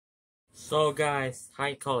So guys, how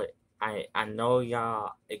you call it? I know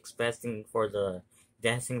y'all expecting for the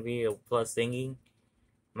dancing video plus singing.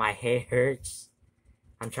 My head hurts.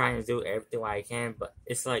 I'm trying to do everything I can, but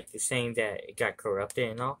it's like it's saying that it got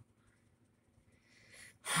corrupted and all.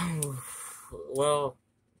 Well,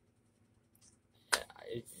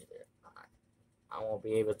 I, I won't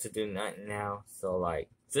be able to do nothing now. So like,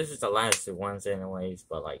 this is the last ones anyways.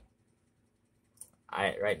 But like,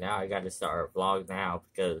 I right now I got to start a vlog now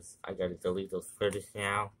because I got to delete those footage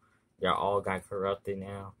now. They're all got corrupted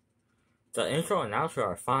now. The intro and outro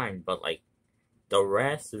are fine, but like the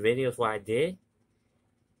rest videos what I did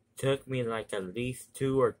took me like at least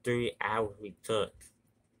 2 or 3 hours we took.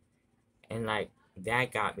 And like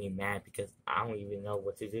that got me mad because I don't even know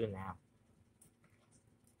what to do now.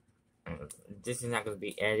 This is not gonna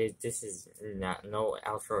be edited. This is not no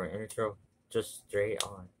outro or intro, just straight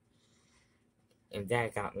on. And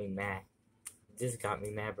that got me mad. This got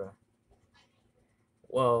me mad, bro.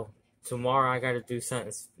 Well, tomorrow I gotta do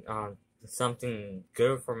something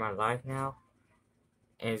good for my life now,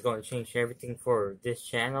 and it's gonna change everything for this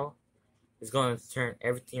channel. It's gonna turn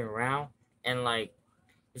everything around, and like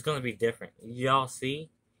it's gonna be different. Y'all see,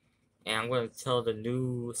 and I'm gonna tell the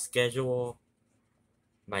new schedule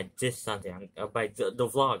by this Sunday. By the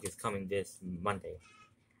vlog is coming this Monday,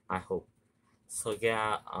 I hope. So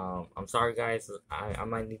yeah, I'm sorry guys. I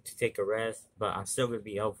might need to take a rest, but I'm still gonna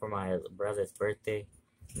be out for my brother's birthday,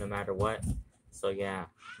 no matter what. So yeah,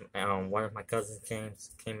 one of my cousins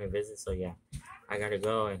came and visit. So yeah, I gotta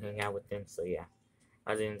go and hang out with them. So yeah,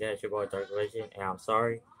 other than that, it's your boy Dark Legend, and I'm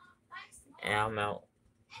sorry, and I'm out.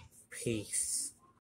 Peace.